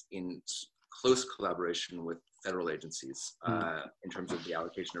agencies in close collaboration with federal agencies in terms of the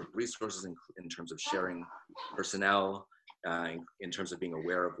allocation of resources, in terms of sharing personnel, in terms of being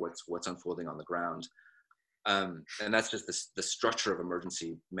aware of what's unfolding on the ground. And that's just the structure of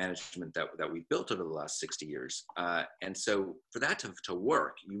emergency management that we've built over the last 60 years. And so for that to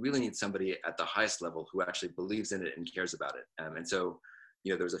work, you really need somebody at the highest level who actually believes in it and cares about it. And so,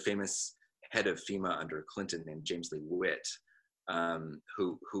 there was a famous head of FEMA under Clinton named James Lee Witt,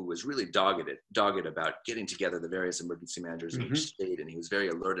 who was really dogged about getting together the various emergency managers in each state, and he was very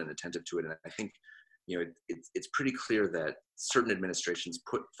alert and attentive to it. And I think, it's pretty clear that certain administrations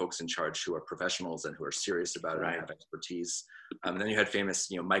put folks in charge who are professionals and who are serious about it and have expertise. And then you had famous,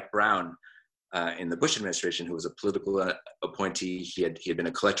 Mike Brown in the Bush administration, who was a political appointee. He had been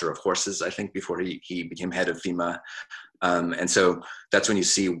a collector of horses, I think, before he became head of FEMA. And so that's when you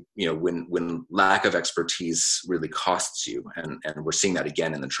see, when lack of expertise really costs you. And we're seeing that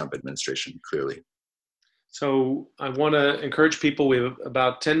again in the Trump administration, clearly. So I want to encourage people. We have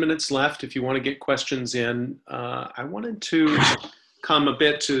about 10 minutes left. If you want to get questions in, I wanted to come a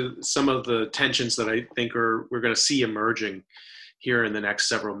bit to some of the tensions that I think we're going to see emerging here in the next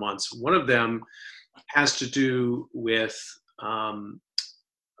several months. One of them has to do with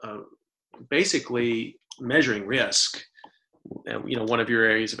basically measuring risk, one of your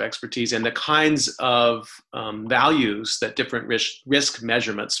areas of expertise, and the kinds of values that different risk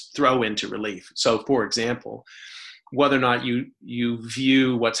measurements throw into relief. So, for example, whether or not you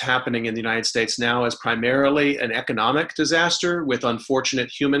view what's happening in the United States now as primarily an economic disaster with unfortunate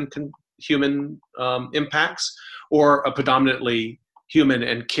human impacts, or a predominantly human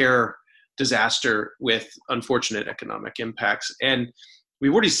and care disaster with unfortunate economic impacts. And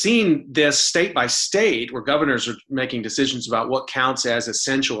we've already seen this state by state, where governors are making decisions about what counts as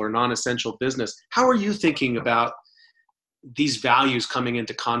essential or non-essential business. How are you thinking about these values coming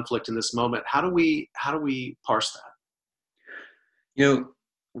into conflict in this moment? How do we parse that?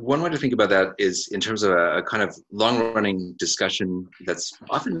 One way to think about that is in terms of a kind of long-running discussion that's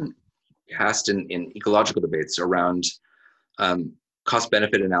often cast in ecological debates around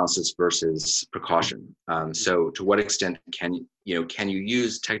cost-benefit analysis versus precaution. So to what extent can you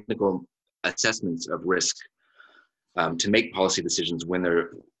use technical assessments of risk to make policy decisions when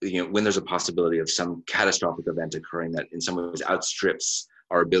there's a possibility of some catastrophic event occurring that in some ways outstrips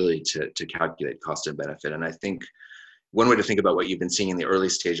our ability to calculate cost and benefit? And I think one way to think about what you've been seeing in the early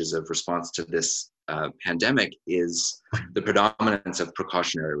stages of response to this pandemic is the predominance of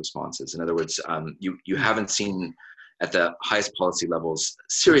precautionary responses. In other words, you haven't seen at the highest policy levels,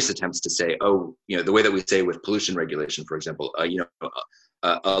 serious attempts to say, oh, the way that we say with pollution regulation, for example,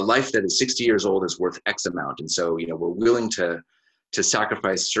 a life that is 60 years old is worth X amount. And so, we're willing to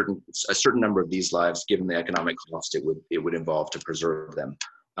sacrifice a certain number of these lives, given the economic cost it would involve to preserve them.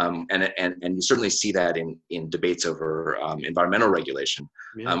 And you certainly see that in debates over environmental regulation.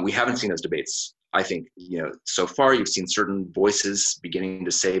 Yeah. We haven't seen those debates. I think, so far you've seen certain voices beginning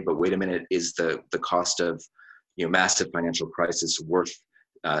to say, but wait a minute, is the cost of, massive financial crisis worth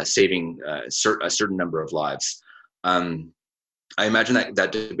saving a certain number of lives? I imagine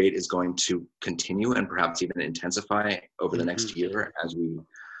that debate is going to continue and perhaps even intensify over the next year as we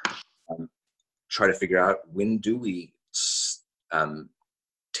try to figure out, when do we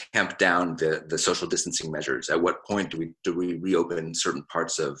tamp down the social distancing measures? At what point do we reopen certain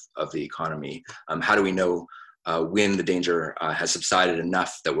parts of the economy? How do we know when the danger has subsided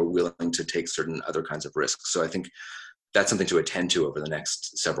enough that we're willing to take certain other kinds of risks? So I think that's something to attend to over the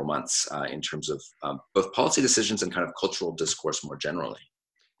next several months in terms of both policy decisions and kind of cultural discourse more generally.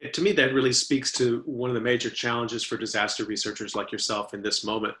 To me, that really speaks to one of the major challenges for disaster researchers like yourself in this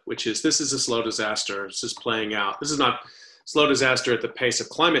moment, which is, this is a slow disaster. This is playing out. This is not slow disaster at the pace of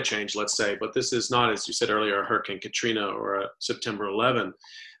climate change, let's say, but this is not, as you said earlier, a Hurricane Katrina or a September 11.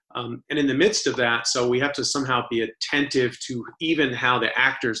 And in the midst of that, so we have to somehow be attentive to even how the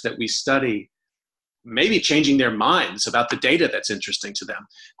actors that we study may be changing their minds about the data that's interesting to them.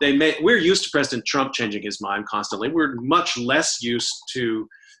 We're used to President Trump changing his mind constantly. We're much less used to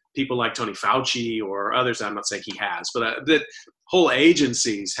people like Tony Fauci or others. I'm not saying he has, but that whole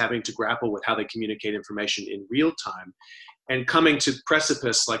agencies having to grapple with how they communicate information in real time, and coming to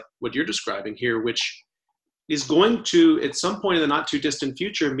precipice like what you're describing here, which is going to, at some point in the not too distant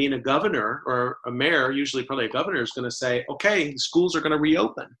future, mean a governor or a mayor, usually probably a governor, is going to say, okay, schools are going to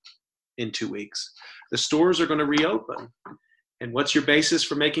reopen in 2 weeks. The stores are going to reopen. And what's your basis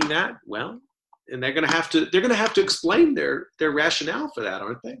for making that? Well, and they're going to have to explain their rationale for that,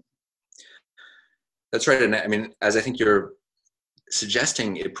 aren't they? That's right. And I mean, as I think you're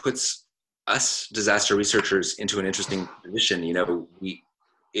suggesting, it puts us disaster researchers into an interesting position.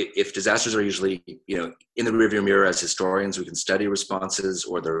 If disasters are usually, in the rearview mirror as historians, we can study responses,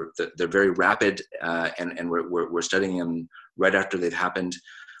 or they're very rapid, and we're studying them right after they've happened.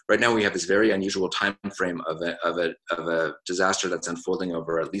 Right now, we have this very unusual time frame of a disaster that's unfolding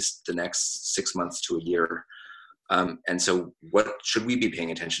over at least the next 6 months to a year. And so, what should we be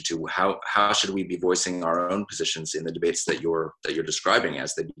paying attention to? How should we be voicing our own positions in the debates that you're describing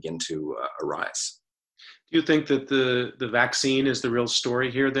as they begin to arise? Do you think that the vaccine is the real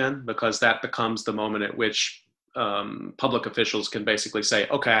story here then? Because that becomes the moment at which public officials can basically say,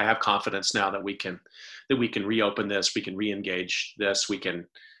 okay, I have confidence now that we can reopen this, we can re-engage this, we can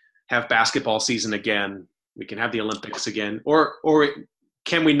have basketball season again, we can have the Olympics again, or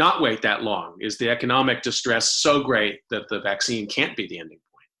can we not wait that long? Is the economic distress so great that the vaccine can't be the ending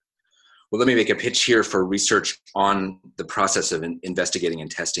point? Well, let me make a pitch here for research on the process of investigating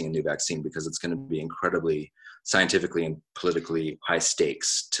and testing a new vaccine, because it's going to be incredibly scientifically and politically high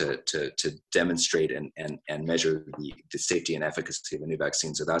stakes to demonstrate and measure the safety and efficacy of a new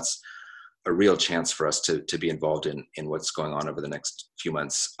vaccine. So that's a real chance for us to be involved in what's going on over the next few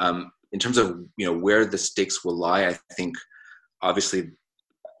months. In terms of where the stakes will lie, I think obviously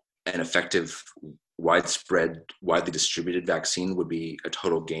an effective, widespread, widely distributed vaccine would be a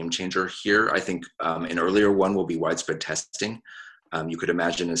total game changer here. I think an earlier one will be widespread testing. You could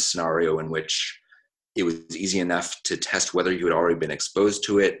imagine a scenario in which it was easy enough to test whether you had already been exposed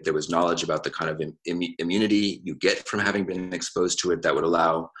to it. There was knowledge about the kind of immunity you get from having been exposed to it that would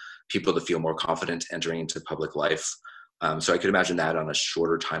allow people to feel more confident entering into public life. So I could imagine that on a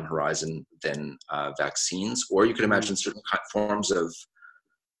shorter time horizon than vaccines. Or you could imagine certain forms of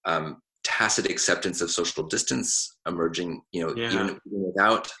tacit acceptance of social distance emerging, even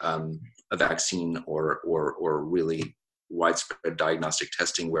without a vaccine or really widespread diagnostic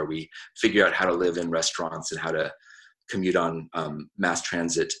testing, where we figure out how to live in restaurants and how to commute on mass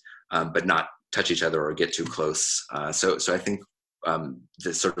transit, but not touch each other or get too close. So I think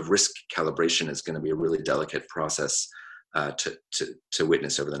the sort of risk calibration is going to be a really delicate process to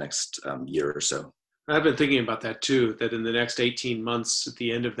witness over the next year or so. I've been thinking about that too, that in the next 18 months, at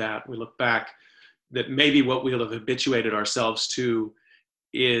the end of that, we look back, that maybe what we'll have habituated ourselves to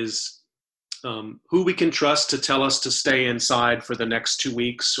is who we can trust to tell us to stay inside for the next 2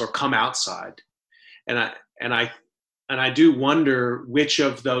 weeks or come outside. And I do wonder which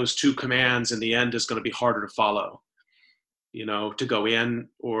of those two commands in the end is going to be harder to follow, to go in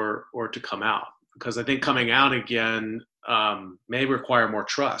or to come out. Because I think coming out again may require more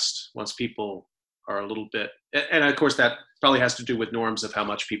trust once people are a little bit, and of course that probably has to do with norms of how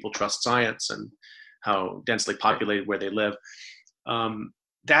much people trust science and how densely populated where they live.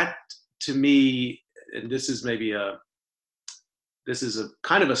 That to me, and this is a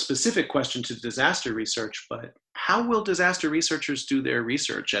kind of a specific question to disaster research, but how will disaster researchers do their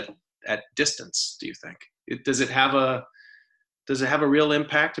research at distance, do you think? Does it have a real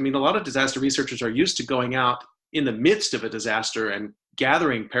impact? I mean, a lot of disaster researchers are used to going out in the midst of a disaster and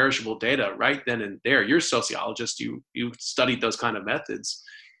gathering perishable data right then and there. You're a sociologist, you've studied those kind of methods.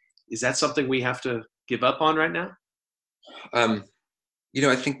 Is that something we have to give up on right now?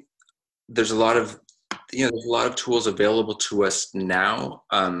 I think there's a lot of tools available to us now.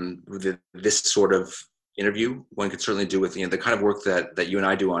 With this sort of interview, one could certainly do with the kind of work that you and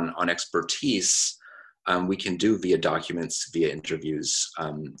I do on expertise. We can do via documents, via interviews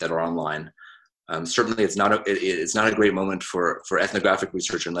that are online. Certainly, it's not a great moment for ethnographic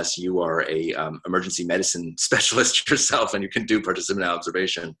research unless you are a emergency medicine specialist yourself and you can do participant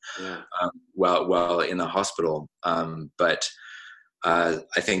observation while in the hospital. But I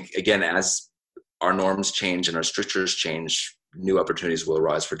think, again, as our norms change and our strictures change, new opportunities will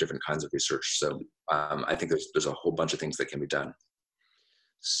arise for different kinds of research. So I think there's a whole bunch of things that can be done.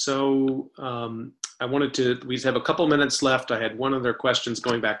 So we have a couple minutes left. I had one other questions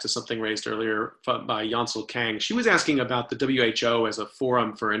going back to something raised earlier by Yancel Kang. She was asking about the WHO as a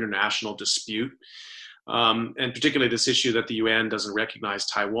forum for international dispute, and particularly this issue that the UN doesn't recognize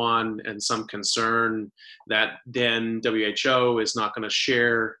Taiwan, and some concern that then WHO is not going to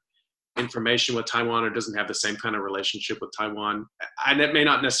share information with Taiwan or doesn't have the same kind of relationship with Taiwan. And it may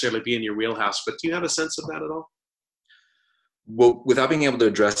not necessarily be in your wheelhouse, but do you have a sense of that at all? Well, without being able to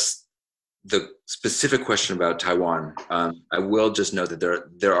address the specific question about Taiwan, I will just note that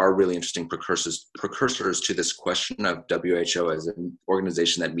there are really interesting precursors to this question of WHO as an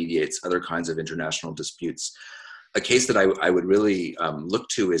organization that mediates other kinds of international disputes. A case that I would really look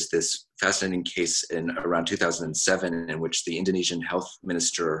to is this fascinating case in around 2007 in which the Indonesian health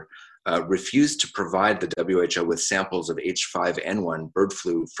minister refused to provide the WHO with samples of H5N1 bird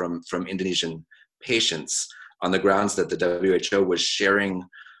flu from Indonesian patients on the grounds that the WHO was sharing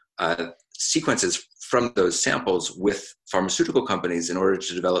sequences from those samples with pharmaceutical companies in order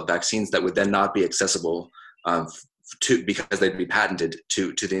to develop vaccines that would then not be accessible because they'd be patented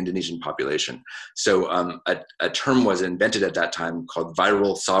to the Indonesian population. So a term was invented at that time called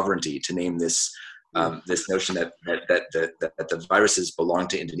viral sovereignty to name this notion that the viruses belong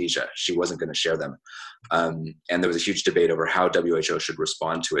to Indonesia. She wasn't going to share them. And there was a huge debate over how WHO should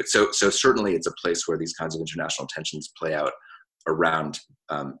respond to it. So certainly it's a place where these kinds of international tensions play out around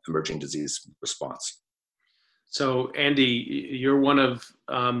emerging disease response. So Andy, you're one of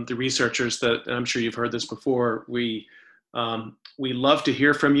the researchers that, and I'm sure you've heard this before, we love to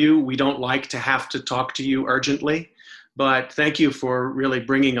hear from you. We don't like to have to talk to you urgently, but thank you for really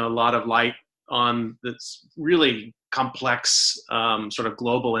bringing a lot of light on this really complex sort of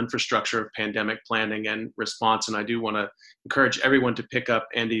global infrastructure of pandemic planning and response. And I do want to encourage everyone to pick up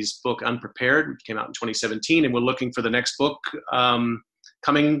Andy's book, Unprepared, which came out in 2017. And we're looking for the next book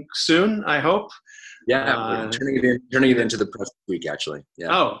coming soon, I hope. Yeah, we're turning it into the press week, actually.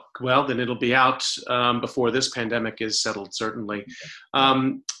 Yeah. Oh, well, then it'll be out before this pandemic is settled, certainly.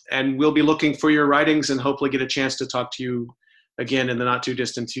 And we'll be looking for your writings and hopefully get a chance to talk to you again in the not too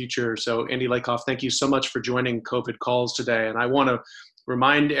distant future. So Andy Lakoff, thank you so much for joining COVID Calls today. And I want to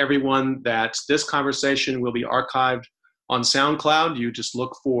remind everyone that this conversation will be archived on SoundCloud. You just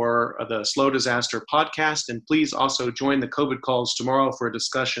look for the Slow Disaster podcast. And please also join the COVID Calls tomorrow for a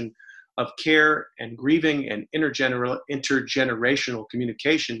discussion of care and grieving and intergenerational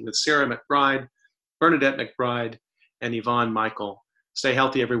communication with Sarah McBride, Bernadette McBride, and Yvonne Michael. Stay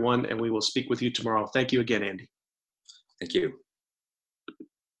healthy, everyone, and we will speak with you tomorrow. Thank you again, Andy. Thank you.